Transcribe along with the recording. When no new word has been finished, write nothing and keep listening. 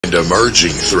and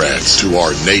emerging threats to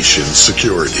our nation's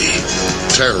security.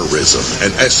 Terrorism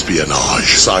and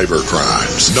espionage,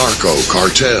 cybercrimes, narco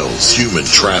cartels, human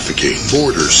trafficking,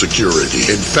 border security,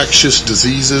 infectious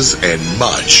diseases, and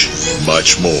much,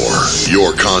 much more.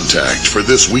 Your contact for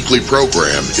this weekly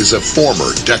program is a former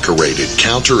decorated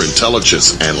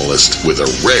counterintelligence analyst with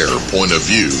a rare point of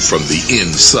view from the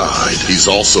inside. He's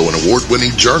also an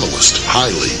award-winning journalist,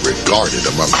 highly regarded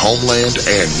among homeland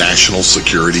and national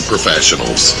security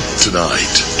professionals.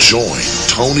 Tonight, join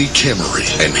Tony Kimmery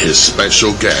and his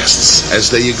special guests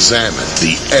as they examine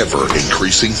the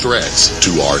ever-increasing threats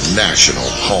to our national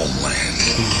homeland.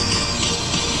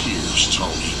 Here's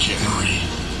Tony Kimmery.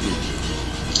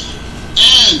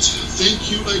 And thank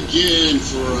you again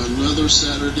for another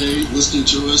Saturday listening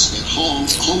to us at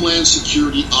Homeland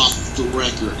Security Off the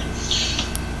Record.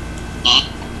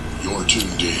 You're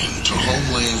tuned in to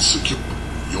Homeland Security.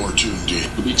 You're tuned in.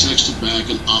 You'll be texted back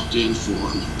an opt-in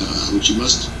form, which you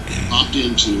must opt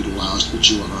into to allow us to put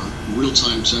you on our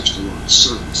real-time text alert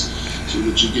service so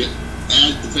that you get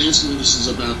advance notices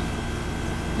about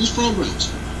these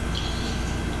programs.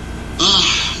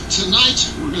 Tonight,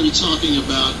 we're going to be talking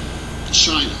about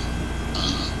China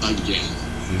again.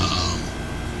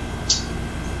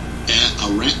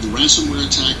 The ransomware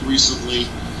attack recently.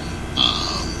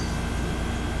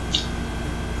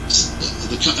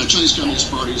 The Chinese Communist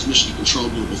Party's mission to control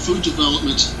global food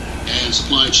development and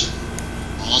supply chain.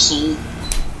 Also,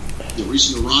 the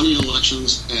recent Iranian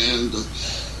elections and the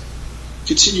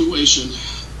continuation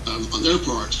on their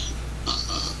part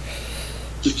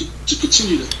to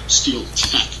continue to steal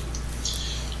tech.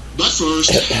 But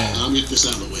first, I'll get this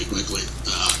out of the way quickly.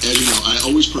 As you know, I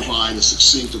always provide as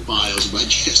succinct of bios of my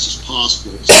guests as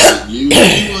possible so that you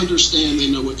understand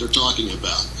they know what they're talking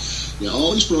about. Now,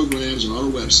 all these programs are on our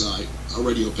website, our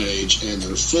radio page, and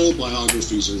their full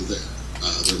biographies are there.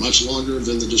 They're much longer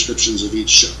than the descriptions of each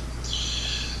show.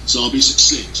 So I'll be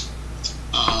succinct.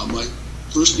 My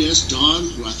first guest, Don,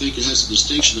 who I think has the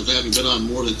distinction of having been on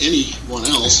more than anyone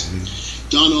else,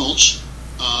 Don Ulch,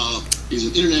 is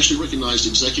an internationally recognized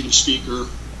executive speaker,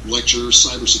 lecturer,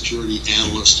 cybersecurity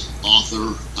analyst,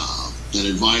 author, and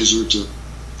advisor to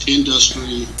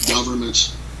industry,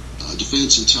 government,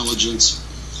 defense intelligence.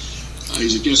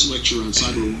 He's a guest lecturer on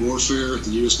cyber warfare at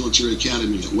the U.S. Military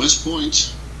Academy at West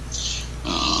Point.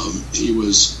 He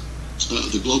was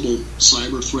the global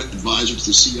cyber threat advisor to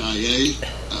the CIA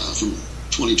from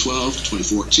 2012 to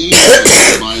 2014.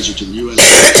 Advisor to the U.S.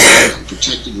 on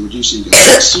protecting and reducing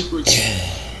government secrets.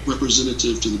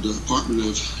 Representative to the Department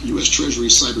of U.S. Treasury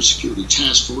Cybersecurity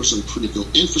Task Force on Critical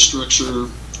Infrastructure.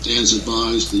 Has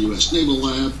advised the U.S. Naval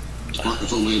Lab, Department of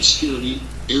Homeland Security,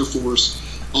 Air Force,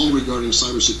 all regarding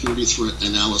cybersecurity threat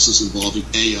analysis involving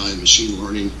AI and machine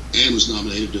learning, and was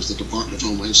nominated as the Department of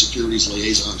Homeland Security's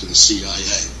liaison to the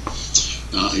CIA.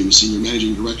 He was Senior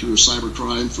Managing Director of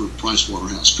Cybercrime for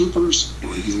PricewaterhouseCoopers,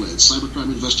 where he led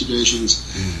cybercrime investigations,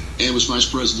 and was Vice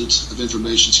President of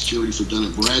Information Security for Dun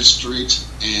 & Bradstreet,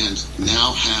 and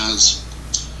now has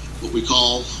what we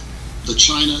call the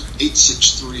China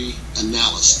 863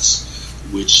 analysis,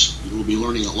 which you will be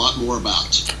learning a lot more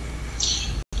about.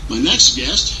 My next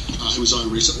guest, who was on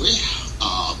recently,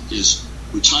 is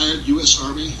retired U.S.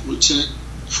 Army Lieutenant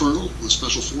Colonel of the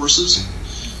Special Forces,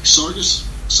 Sargis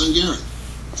Sangaran.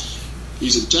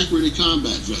 He's a decorated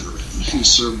combat veteran. He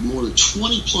served more than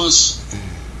 20-plus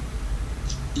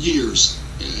years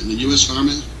in the U.S.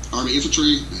 Army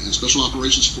Infantry and Special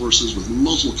Operations Forces with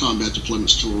multiple combat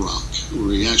deployments to Iraq,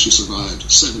 where he actually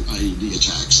survived 7 IED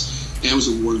attacks and was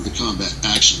awarded the Combat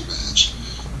Action Badge.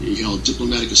 He held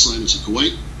diplomatic assignments in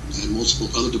Kuwait and multiple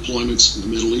other deployments in the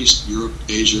Middle East, Europe,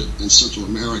 Asia, and Central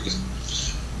America.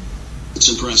 It's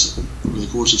impressive. Over the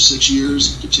course of 6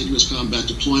 years of continuous combat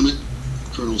deployment,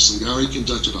 Colonel Sangaran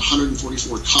conducted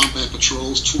 144 combat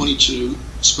patrols, 22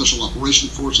 Special Operation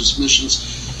Forces missions,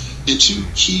 and 2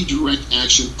 key direct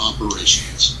action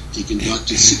operations. He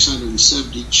conducted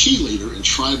 670 key leader and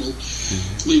tribal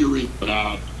leadering.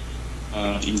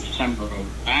 In December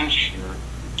of last year,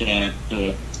 that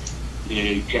the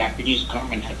Japanese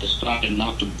government had decided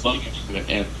not to budget for the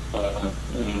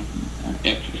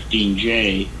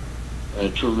F-15J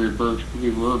to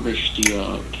refurbish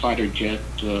the fighter jet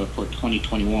for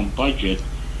 2021 budget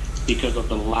because of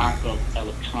the lack of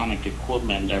electronic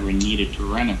equipment that were needed to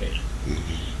renovate it.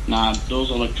 Now,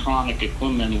 those electronic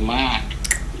equipment lack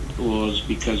was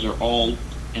because they're all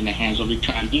in the hands of the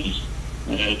Chinese.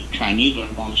 The Chinese are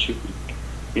the ones who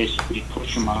basically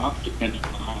push them out, depending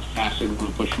on how fast they want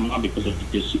to push them out, because of the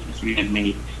decisions we had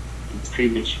made in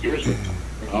previous years with them.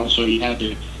 Also, you had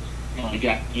the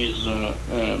Japanese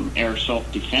air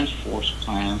self-defense force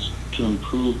plans to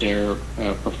improve their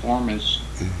performance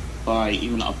by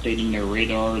even updating their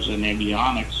radars and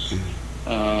avionics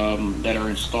that are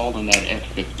installed in that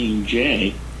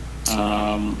F-15J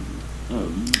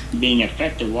being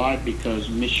affected. Why? Because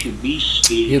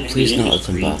Mitsubishi, You please don't let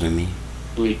them bother me.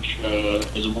 which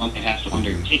is the one that has to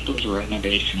undertake those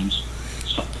renovations,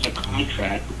 signed a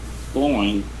contract with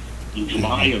Boeing in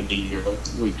July of the year.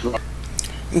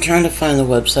 I'm trying to find the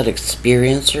website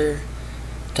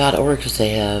experiencer.org because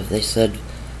they said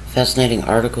fascinating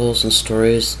articles and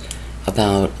stories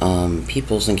about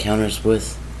people's encounters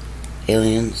with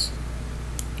aliens.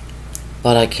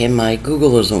 But my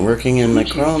Google isn't working and my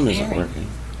Chrome isn't working.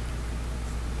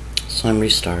 So I'm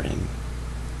restarting.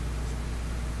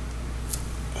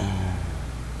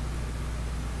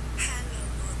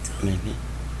 Maybe.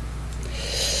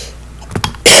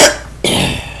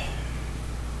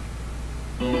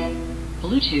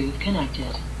 Bluetooth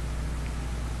connected.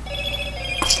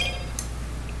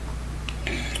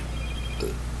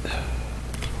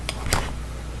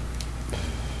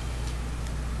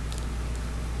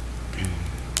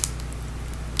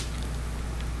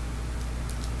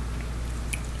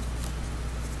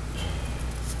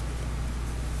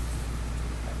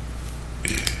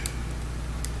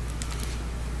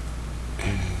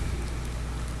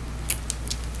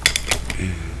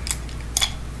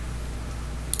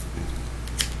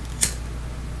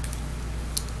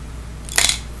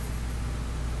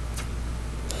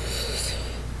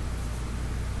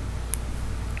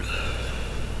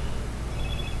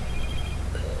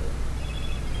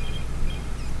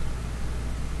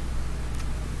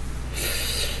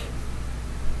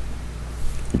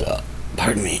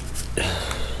 Pardon me.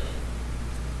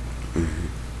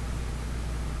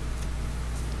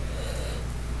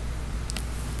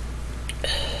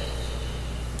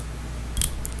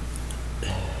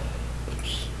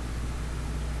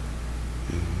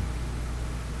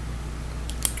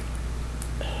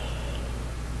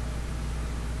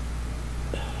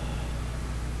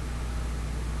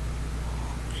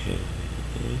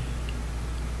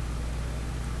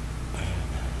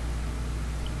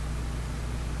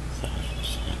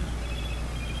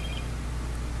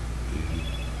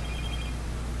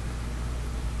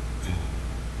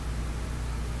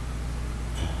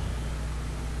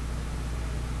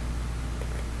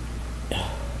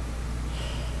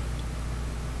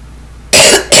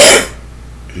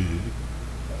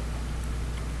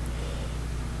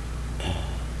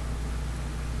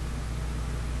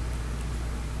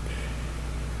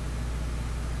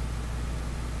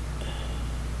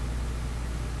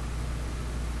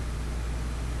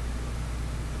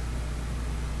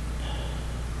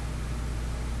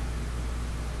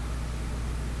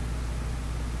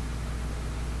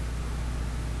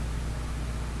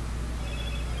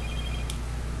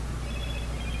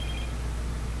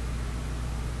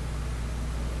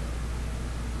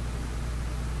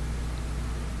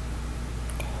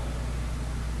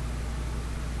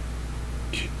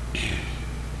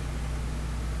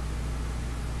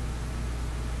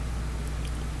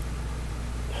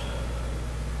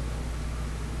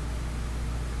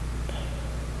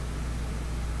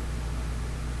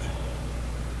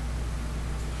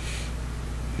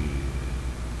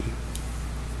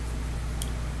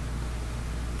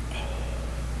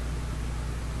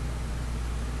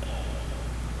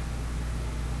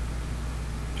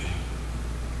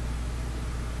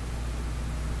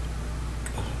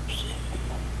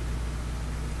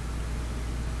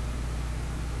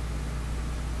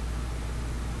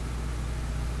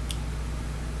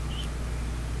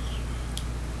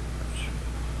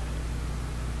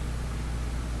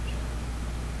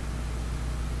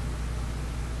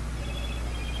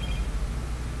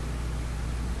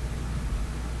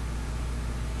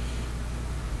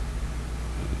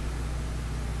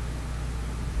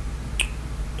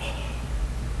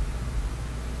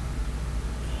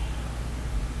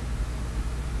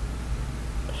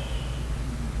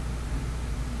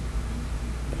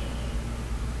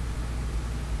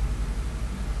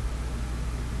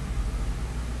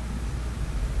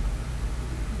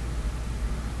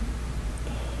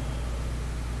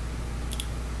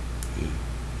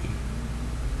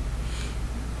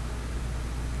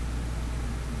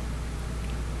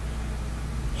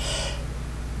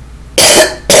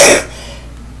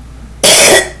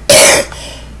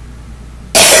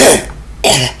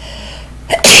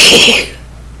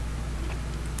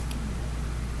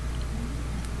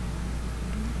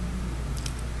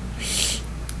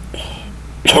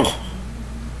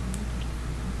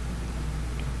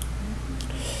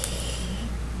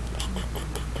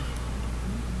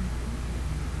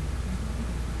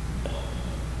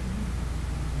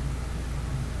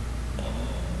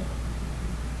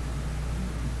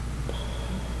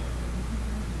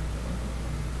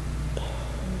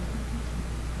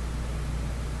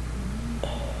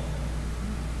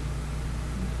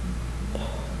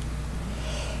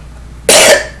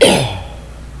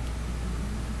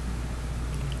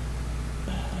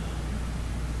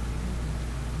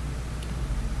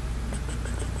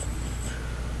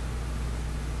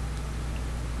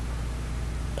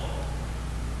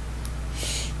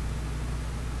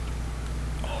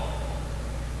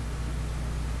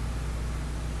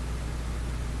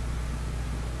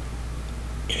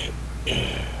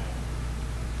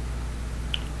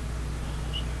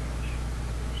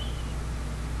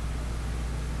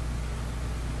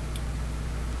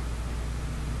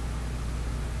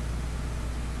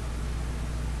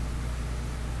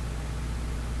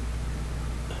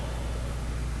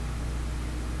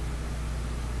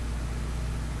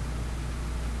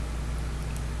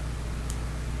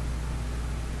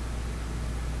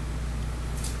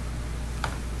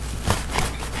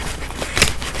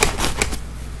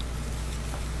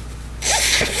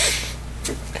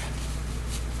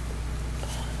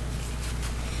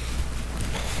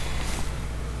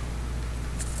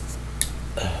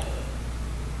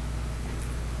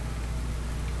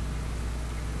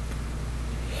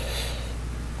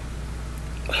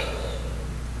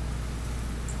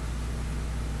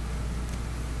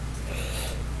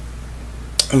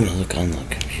 I'm gonna look on the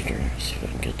computer, see if I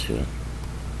can get to it.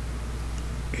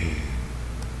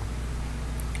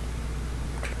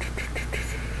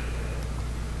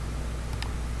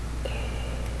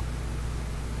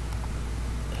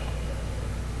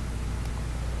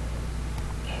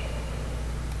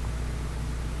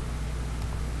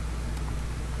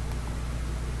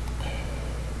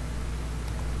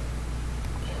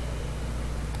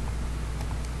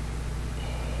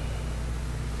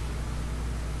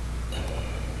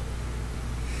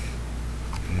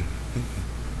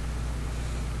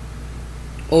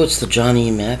 Oh, it's the Johnny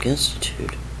E. Mack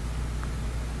Institute.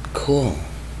 Cool.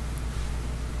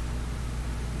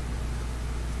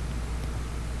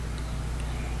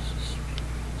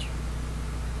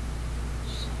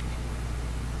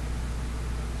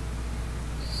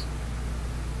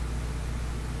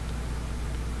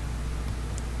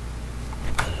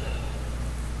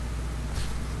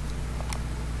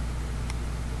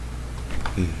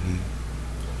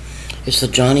 It's the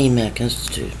Johnny E. Mack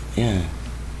Institute, yeah.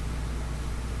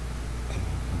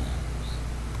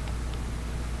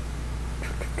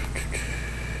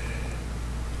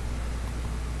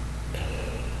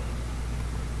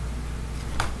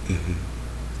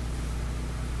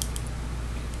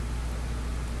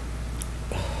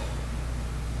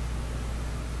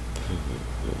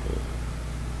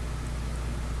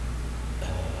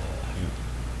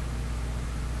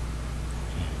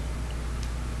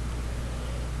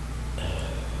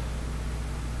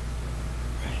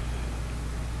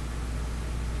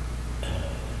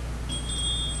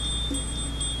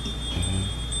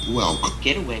 Welcome.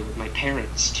 Getaway with my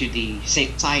parents to the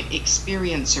site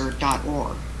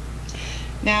experiencer.org.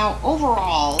 Now,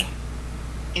 overall,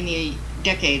 in the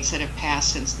decades that have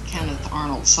passed since the Kenneth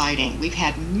Arnold sighting, we've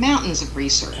had mountains of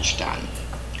research done.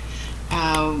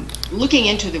 Looking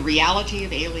into the reality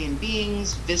of alien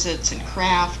beings, visits, and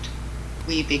craft.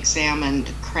 We've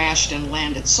examined crashed and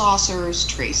landed saucers,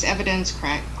 trace evidence,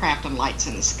 craft and lights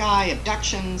in the sky,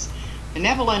 abductions,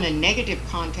 benevolent and negative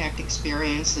contact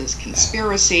experiences,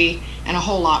 conspiracy, and a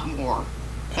whole lot more.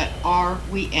 But are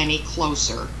we any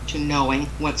closer to knowing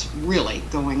what's really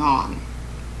going on?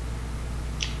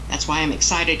 That's why I'm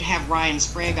excited to have Ryan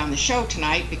Sprague on the show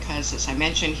tonight, because, as I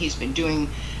mentioned, he's been doing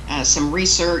some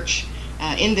research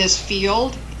in this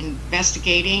field,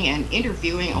 investigating and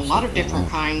interviewing a lot of different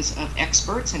kinds of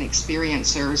experts and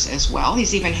experiencers as well.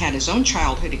 He's even had his own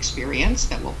childhood experience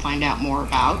that we'll find out more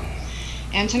about.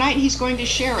 And tonight he's going to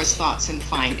share his thoughts and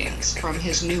findings from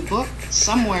his new book,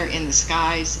 Somewhere in the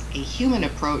Skies, A Human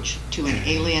Approach to an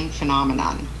Alien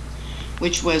Phenomenon,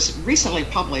 which was recently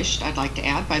published, I'd like to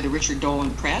add, by the Richard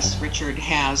Dolan Press. Richard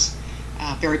has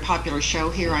a very popular show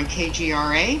here on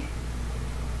KGRA.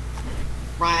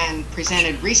 Ryan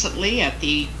presented recently at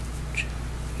the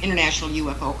International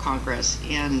UFO Congress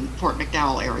in Fort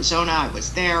McDowell, Arizona. I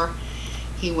was there.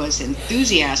 He was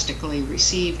enthusiastically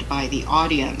received by the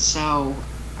audience, so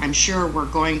I'm sure we're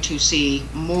going to see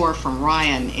more from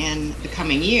Ryan in the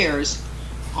coming years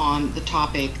on the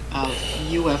topic of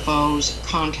UFOs,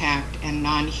 contact, and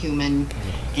non-human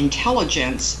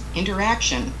intelligence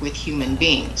interaction with human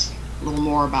beings. A little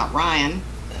more about Ryan.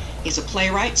 He's a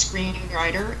playwright,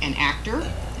 screenwriter, and actor,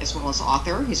 as well as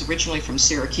author. He's originally from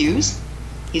Syracuse.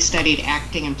 He studied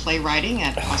acting and playwriting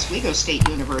at Oswego State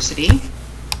University,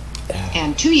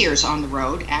 and 2 years on the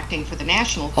road acting for the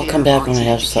National Theatre I'll come back when I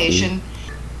have something.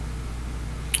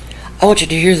 I want you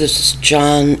to hear this. This is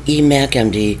John E. Mack,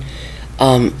 MD.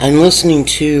 I'm listening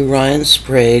to Ryan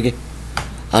Sprague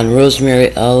on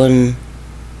Rosemary Ellen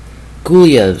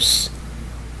Guliev's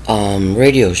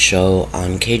radio show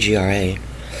on KGRA,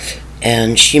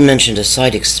 and she mentioned a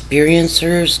site,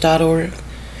 experiencers.org,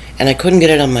 and I couldn't get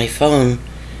it on my phone,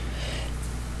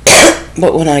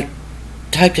 but when I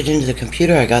typed it into the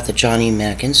computer, I got the Johnny E.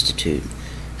 Mack Institute,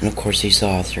 and of course he's the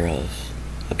author of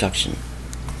Abduction.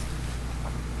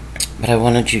 But I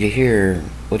wanted you to hear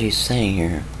what he's saying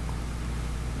here.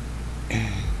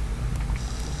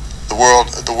 The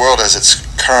world as it's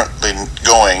currently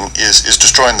going is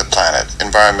destroying the planet,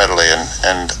 environmentally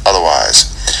and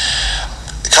otherwise.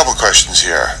 A couple questions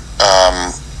here.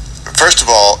 First of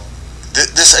all,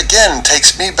 this again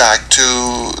takes me back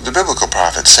to the biblical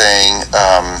prophet saying,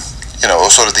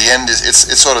 sort of the end is,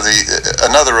 it's sort of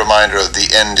another reminder of the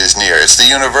end is near. It's the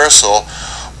universal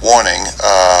warning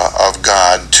of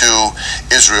God to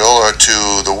Israel or to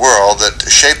the world that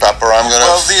shape up or I'm going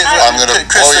to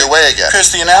blow you away again. Chris,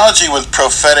 the analogy with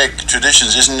prophetic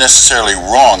traditions isn't necessarily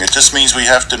wrong. It just means we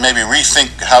have to maybe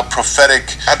rethink how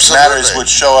prophetic matters would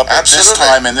show up at this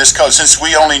time in this code. Since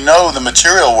we only know the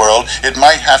material world, it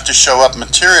might have to show up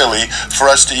materially for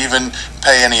us to even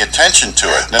pay any attention to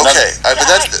it. Now, okay, but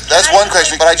that's one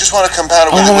question, but I just want to compound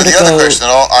it with the other question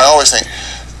that I always think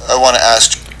I want to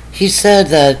ask. He said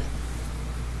that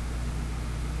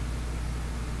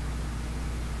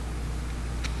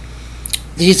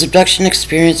these abduction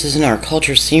experiences in our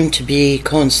culture seem to be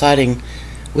coinciding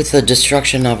with the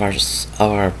destruction of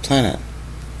our planet.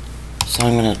 So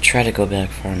I'm going to try to go back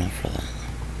far enough for that.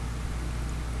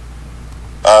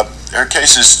 Her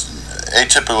case is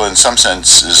atypical in some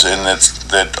senses in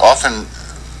that often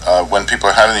when people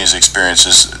are having these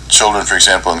experiences, children, for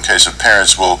example, in the case of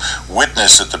parents, will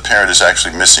witness that the parent is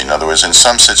actually missing. In other words, in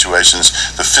some situations,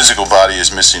 the physical body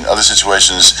is missing. Other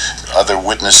situations, other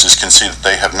witnesses can see that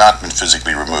they have not been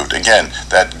physically removed. Again,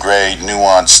 that gray,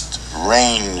 nuanced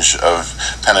range of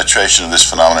penetration of this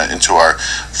phenomenon into our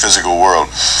physical world.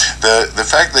 The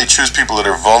fact they choose people that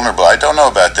are vulnerable, I don't know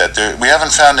about that. We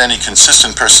haven't found any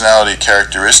consistent personality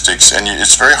characteristics, and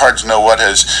it's very hard to know what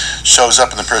shows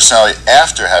up in the personality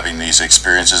after having these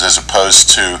experiences, as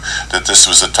opposed to that this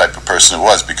was the type of person it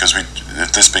was, because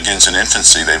if this begins in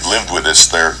infancy, they've lived with us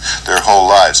their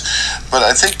whole lives. But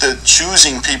I think that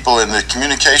choosing people in the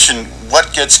communication,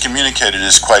 what gets communicated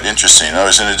is quite interesting. In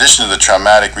other words, in addition to the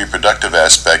traumatic reproductive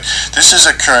aspect, this is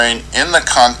occurring in the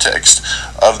context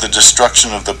of the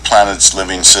destruction of the planet's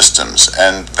living systems,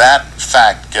 and that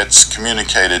fact gets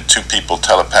communicated to people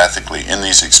telepathically in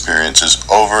these experiences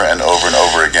over and over and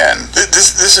over again.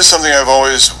 This is something I've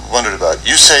always wondered about.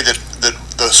 You say that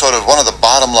the sort of one of the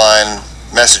bottom line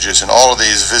messages in all of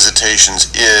these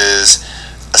visitations is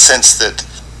a sense that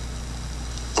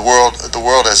the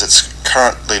world as it's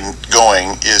currently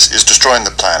going is destroying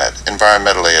the planet,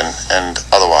 environmentally and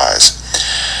otherwise.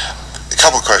 A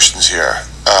couple questions here.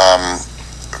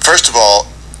 First of all,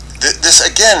 this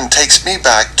again takes me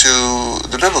back to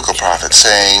the biblical prophet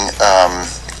saying,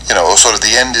 sort of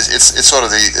the end is, it's sort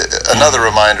of another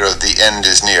reminder of the end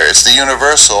is near. It's the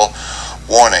universal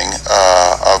warning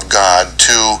of God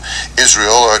to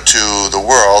Israel or to the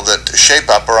world that shape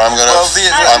up or I'm going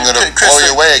to blow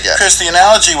you away again. Chris, the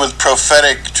analogy with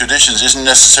prophetic traditions isn't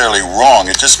necessarily wrong.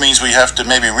 It just means we have to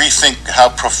maybe rethink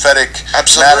how prophetic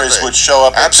matters would show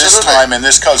up at this time in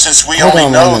this code, since we only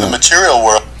know the material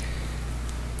world.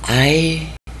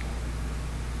 I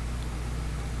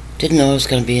didn't know I was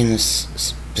going to be in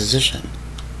this position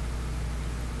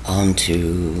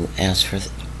to ask for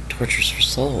tortures for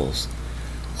souls.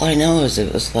 All I know is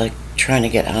it was like trying to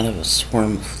get out of a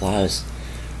swarm of flies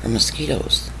or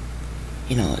mosquitoes.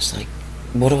 It's like,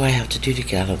 what do I have to do to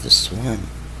get out of this swarm?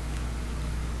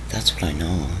 That's what I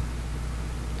know.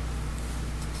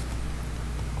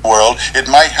 World, it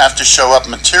might have to show up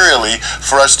materially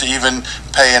for us to even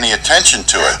pay any attention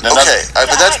to it. Now, okay,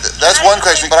 but that's one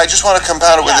question, but I just want to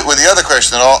compound it with the other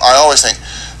question that I always think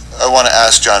I want to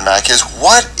ask John Mack is,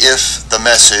 what if the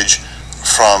message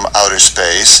from outer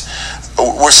space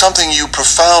were something you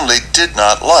profoundly did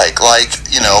not like,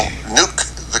 nuke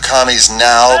the commies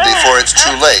now before it's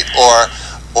too late, or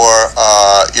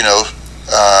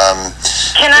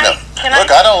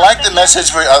Look, I don't like the message.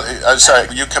 I'm sorry,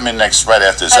 you come in next right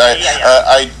after this. Okay,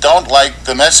 I don't like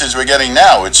the message we're getting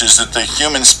now, which is that the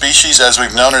human species, as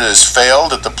we've known it, has failed,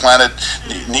 that the planet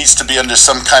needs to be under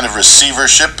some kind of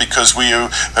receivership because we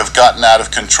have gotten out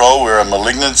of control. We're a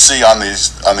malignancy on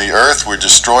the Earth. We're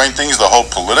destroying things. The whole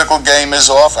political game is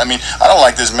off. I mean, I don't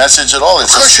like this message at all.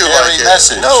 It's a scary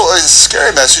message. No, it's a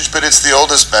scary message, but it's the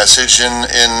oldest message in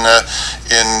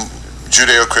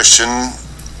Judeo-Christian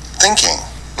thinking,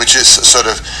 which is sort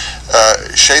of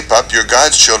shape up, you're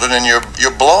God's children and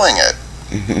you're blowing it.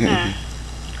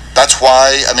 That's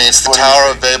why, it's the Tower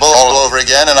of Babel all over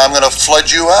again, and I'm going to flood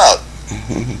you out.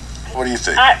 What do you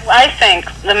think? I think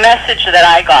the message that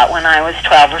I got when I was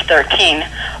 12 or 13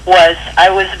 was,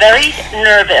 I was very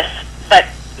nervous but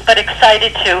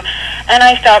excited too, and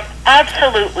I felt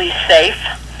absolutely safe.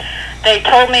 They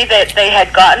told me that they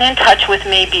had gotten in touch with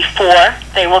me before.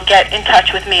 They will get in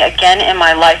touch with me again in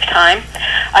my lifetime.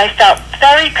 I felt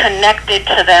very connected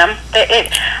to them.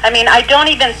 I mean, I don't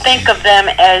even think of them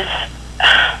as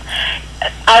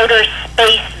outer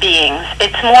space beings.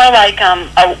 It's more like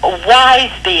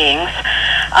wise beings.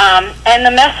 And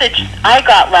the message I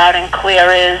got loud and clear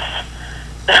is,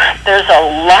 there's a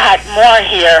lot more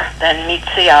here than meets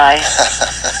the eye.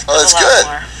 Well, that's good.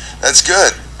 That's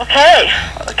good. Okay.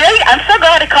 Great. I'm so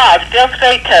glad I called. It feels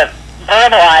great to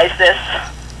verbalize this.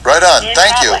 Right on. in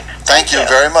Thank you. public. Thank you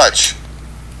very much.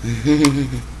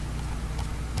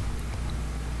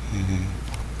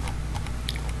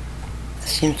 There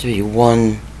seems to be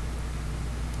one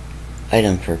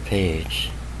item per page.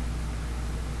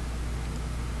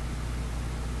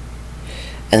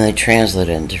 And they translate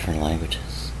it in different languages.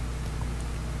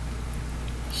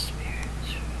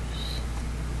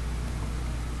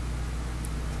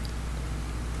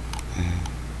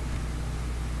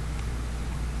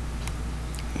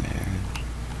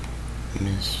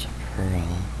 Miss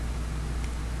Pearl.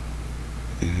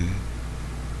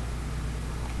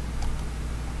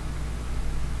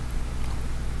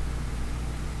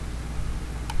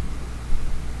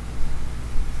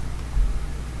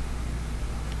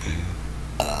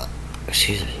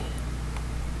 Excuse me.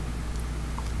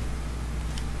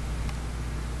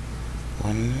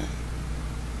 1 minute.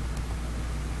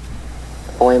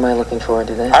 Boy, am I looking forward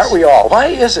to this. Aren't we all? Why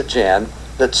is it, Jan,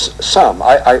 that some,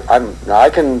 I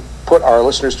can put our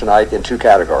listeners tonight in two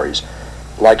categories.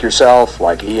 Like yourself,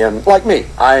 like Ian, like me.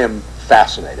 I am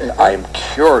fascinated. I am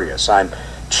curious. I'm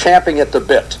champing at the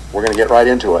bit. We're going to get right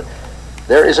into it.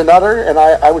 There is another, and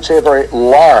I would say a very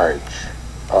large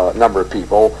number of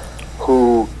people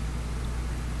who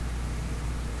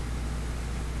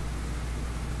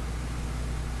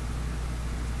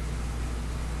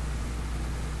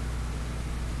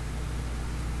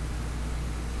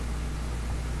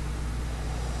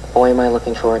Boy, am I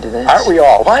looking forward to this. Aren't we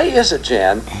all? Why is it,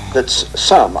 Jan, that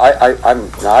some,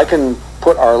 I can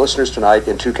put our listeners tonight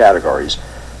in two categories.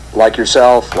 Like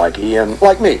yourself, like Ian,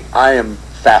 like me. I am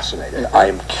fascinated. I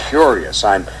am curious.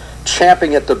 I'm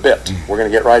champing at the bit. We're going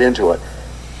to get right into it.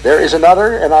 There is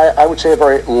another, and I would say a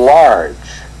very large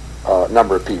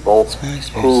number of people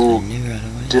who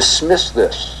dismiss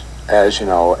this as,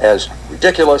 as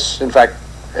ridiculous. In fact,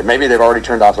 maybe they've already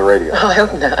turned off the radio. Oh, I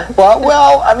hope not.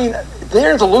 Well, I mean,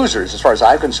 they're the losers as far as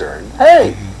I'm concerned.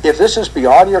 Hey, if this is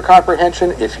beyond your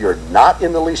comprehension, if you're not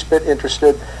in the least bit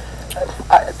interested,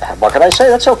 what can I say?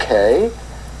 That's okay.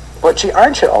 But gee,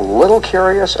 aren't you a little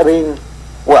curious? I mean,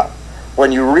 well,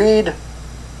 when you read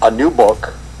a new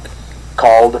book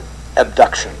called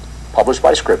Abduction, published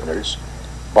by Scribner's,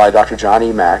 by Dr. John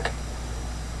E. Mack,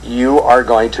 you are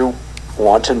going to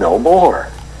want to know more.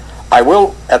 I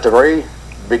will, at the very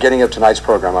beginning of tonight's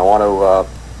program, I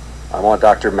want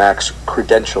Dr. Mack's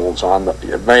credentials on the...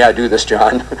 May I do this,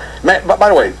 John? By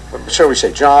the way, shall we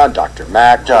say John, Dr.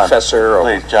 Mack, John, Professor...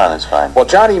 Please, John is fine. Well,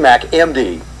 John E. Mack,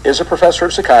 MD, is a professor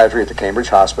of psychiatry at the Cambridge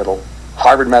Hospital,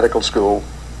 Harvard Medical School,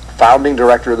 founding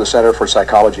director of the Center for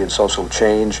Psychology and Social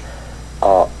Change,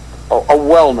 a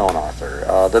well-known author,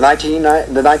 the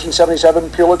 1977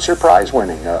 Pulitzer Prize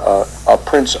winning, a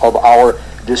Prince of Our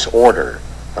Disorder,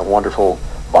 a wonderful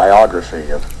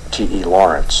biography of T.E.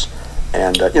 Lawrence,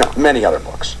 and many other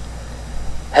books,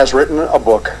 has written a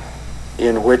book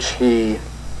in which he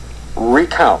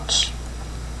recounts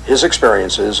his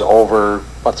experiences over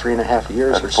about 3.5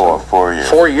 years or so. 4 years.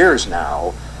 4 years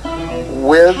now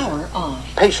with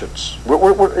patients.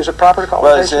 Is it proper to call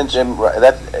it patients?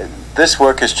 This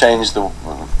work has changed the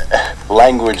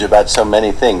language about so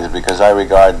many things, because I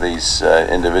regard these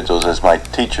individuals as my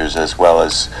teachers as well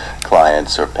as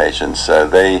clients or patients.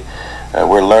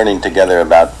 We're learning together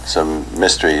about some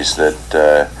mysteries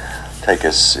that take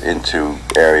us into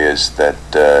areas that...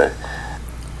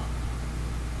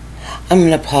 I'm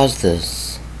going to pause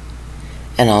this,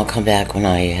 and I'll come back when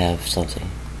I have something.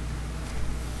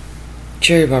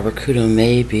 Jerry Barracuda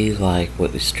may be like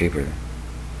Whitley Strieber,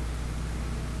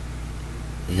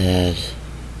 that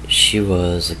she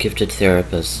was a gifted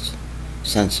therapist,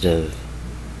 sensitive,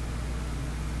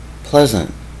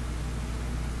 pleasant,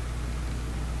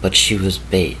 but she was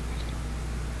bait.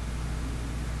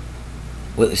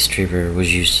 Whitley Strieber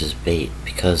was used as bait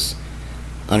because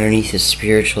underneath his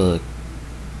spiritual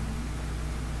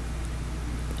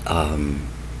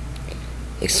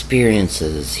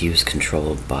experiences, he was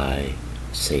controlled by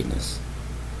Satanists,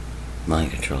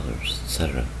 mind controllers,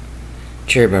 etc.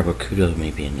 Jerry Barracuda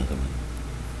may be another one.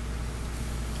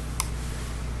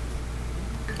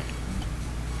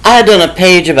 I had done a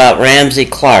page about Ramsey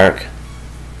Clark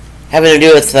having to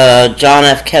do with John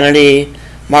F. Kennedy,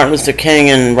 Martin Luther King,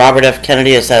 and Robert F.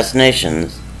 Kennedy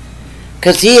assassinations.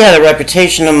 Because he had a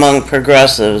reputation among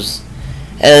progressives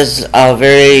as a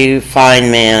very fine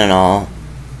man and all.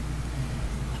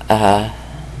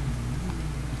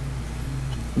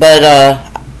 But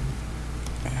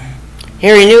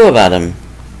Harry knew about him.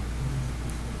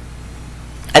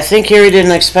 I think Harry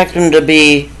didn't expect him to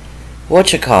be,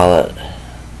 whatchamacallit,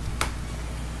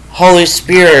 Holy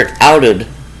Spirit outed.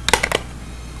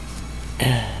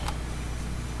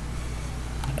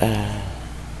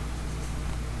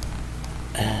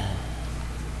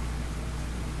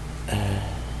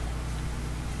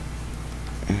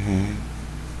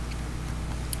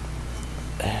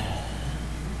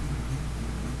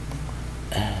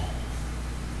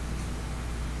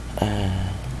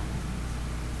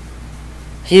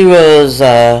 He was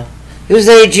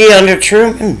AG under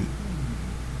Truman.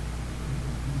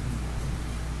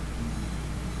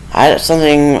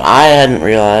 Something I hadn't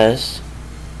realized.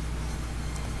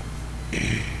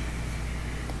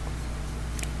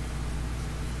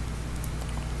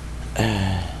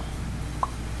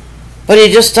 But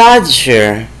he just died this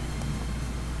year.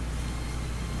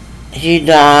 He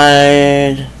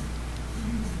died.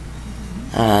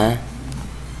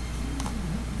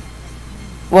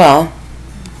 Well,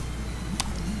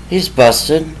 he's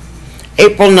busted.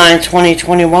 April 9,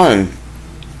 2021.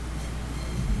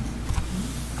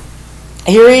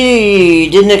 He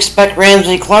didn't expect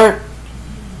Ramsey Clark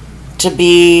to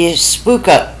be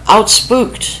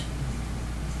outspooked.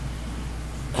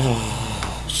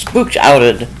 Spooked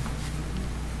outed.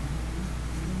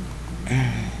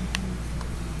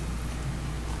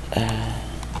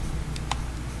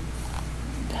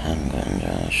 I'm going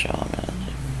to show him that.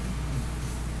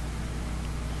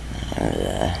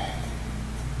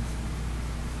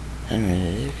 Henry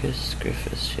Lucas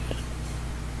Griffiths shit.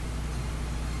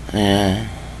 Yeah.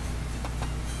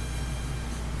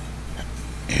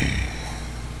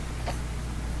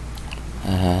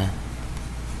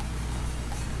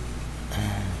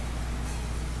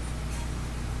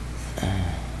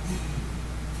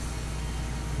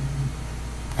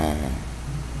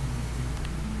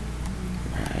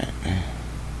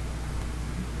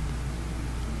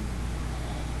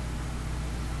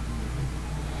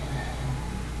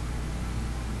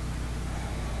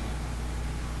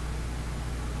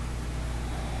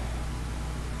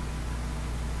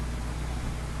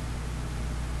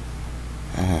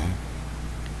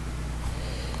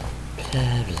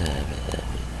 Blah, blah, blah, blah.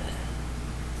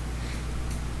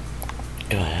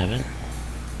 Do I have it?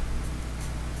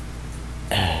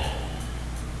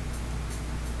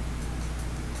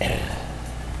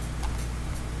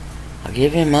 I'll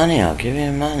give you money, I'll give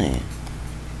you money.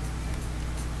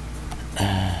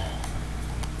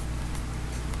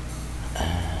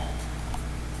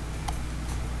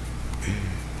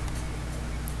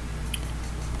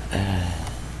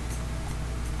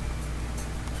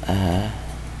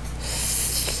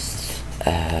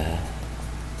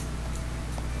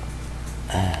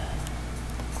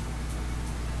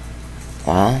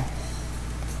 Well,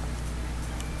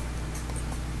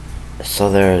 so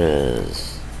there it is.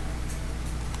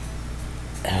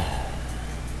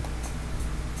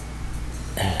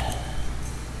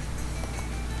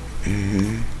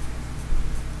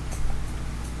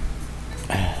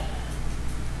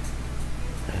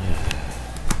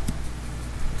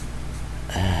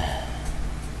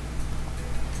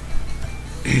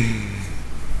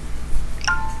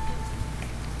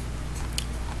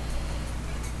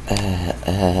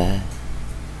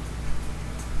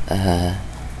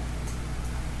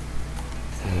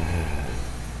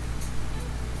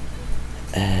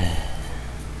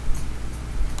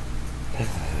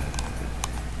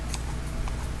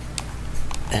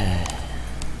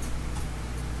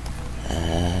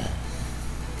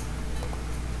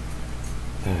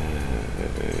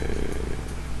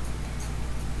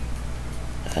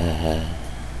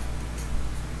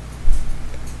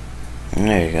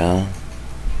 There you go.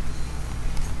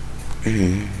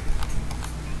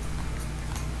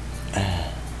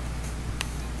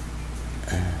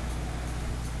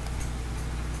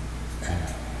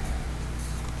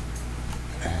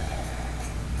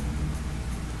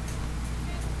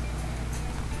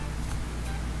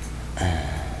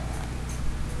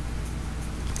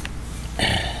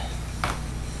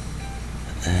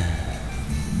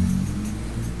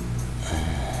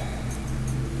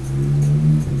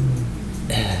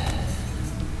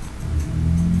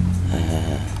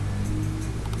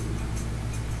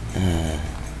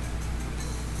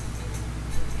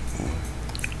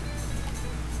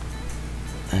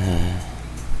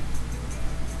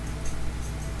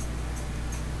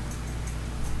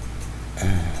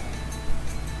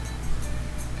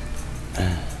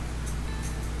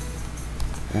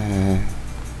 I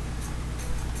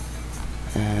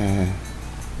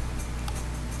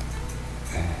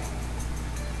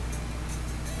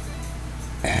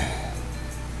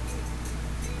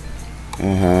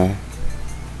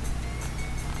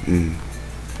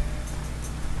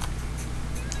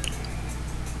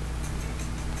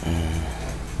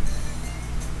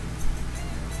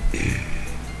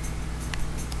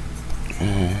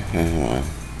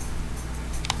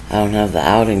don't have the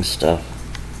outing stuff.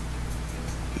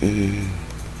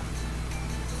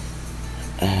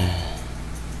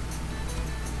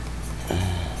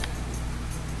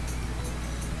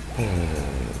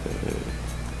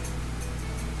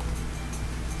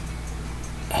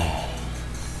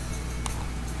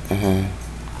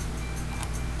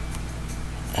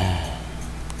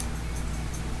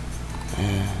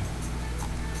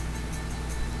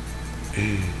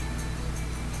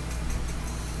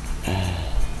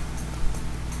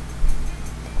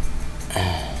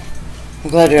 I'm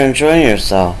glad you're enjoying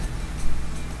yourself.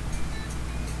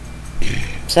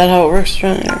 Is that how it works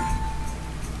around here?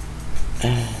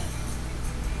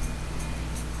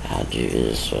 I'll do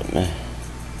this one.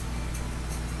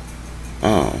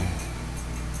 Oh.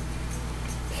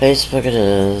 Facebook it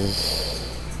is.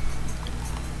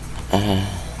 Alright,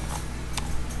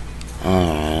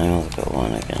 I'll look at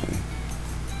one again.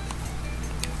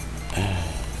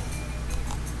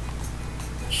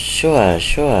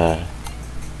 Sure.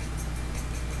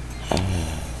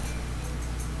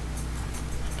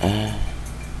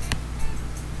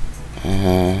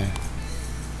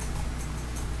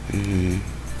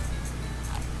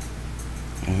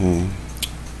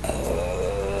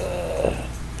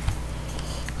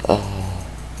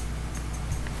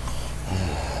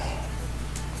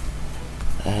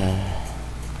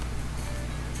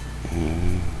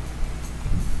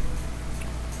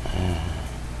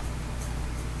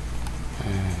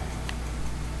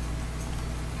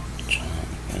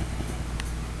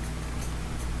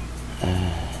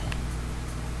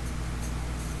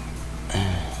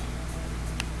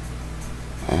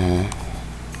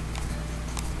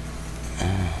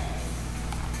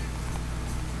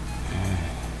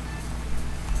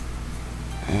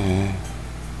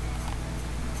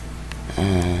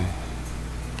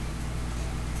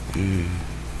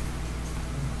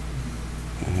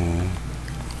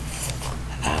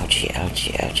 Ouchie.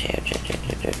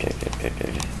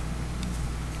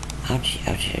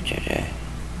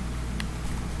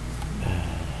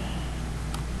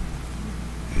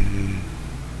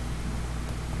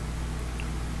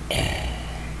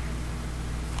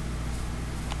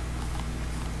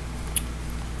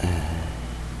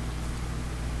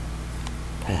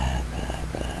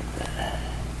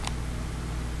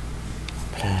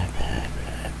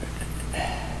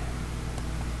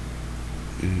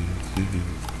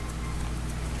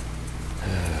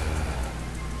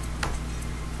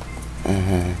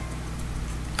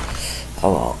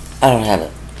 Oh well, I don't have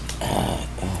it.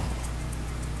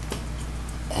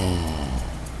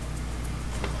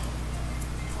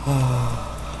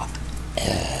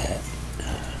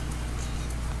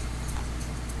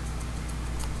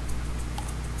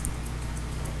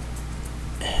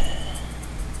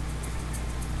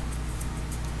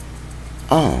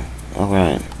 Oh,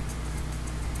 alright.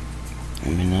 I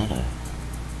mean, not a...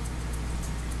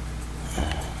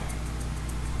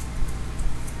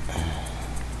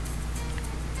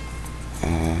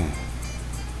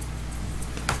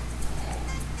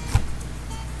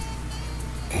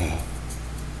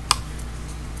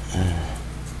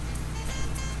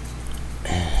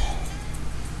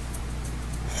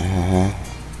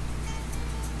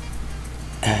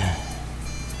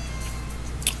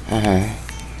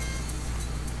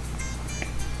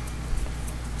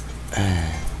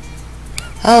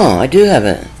 Oh, I do have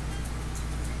it.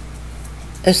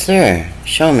 It's there.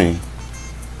 Show me.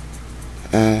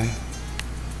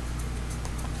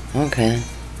 Okay.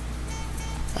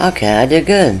 Okay, I did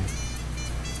good.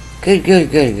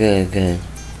 Good.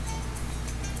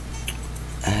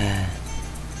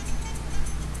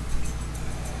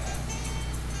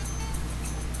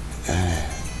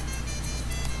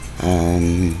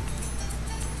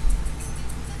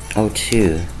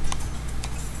 O2.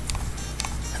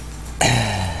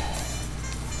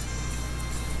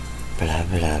 Blah.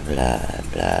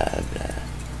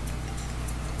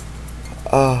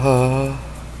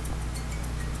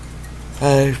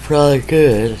 That's probably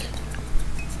good.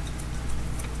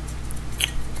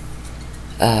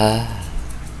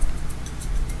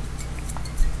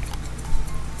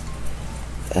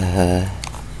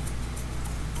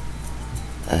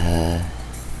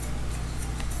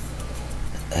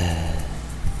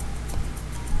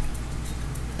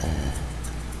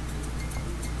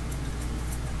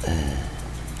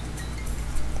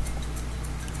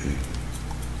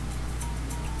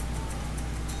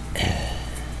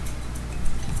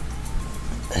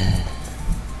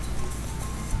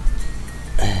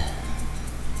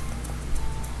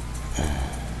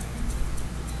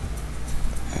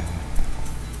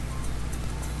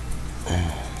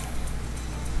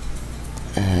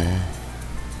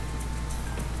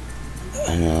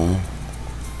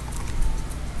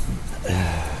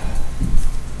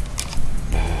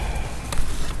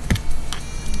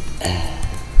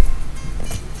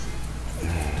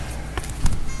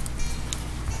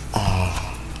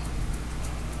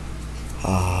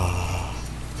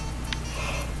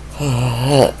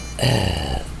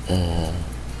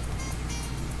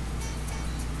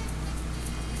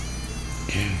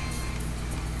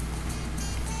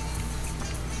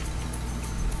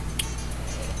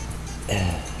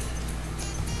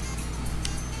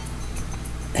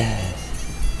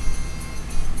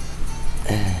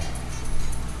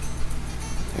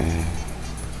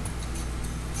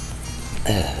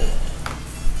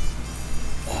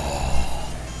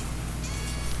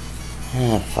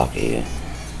 Fuck you,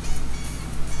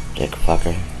 dick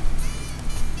fucker.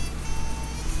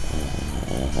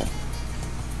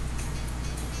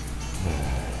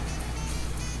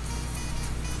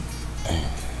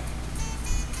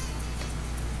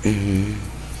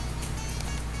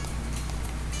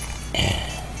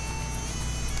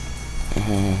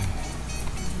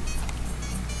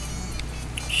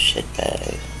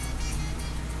 Shitbag.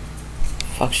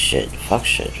 Fuck shit, fuck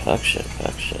shit, fuck shit,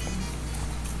 fuck shit.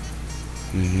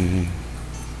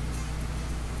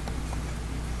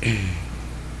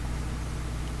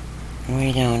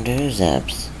 We don't do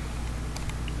zaps.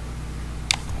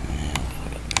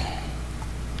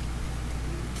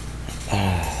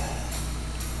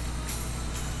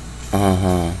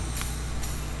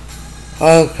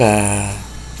 Okay.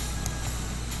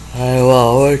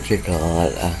 Well, what you call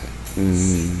it?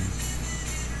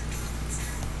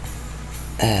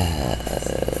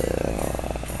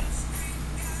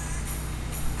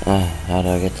 How do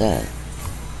I get that?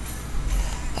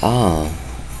 Oh.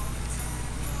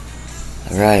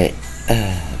 Right.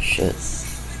 Shit.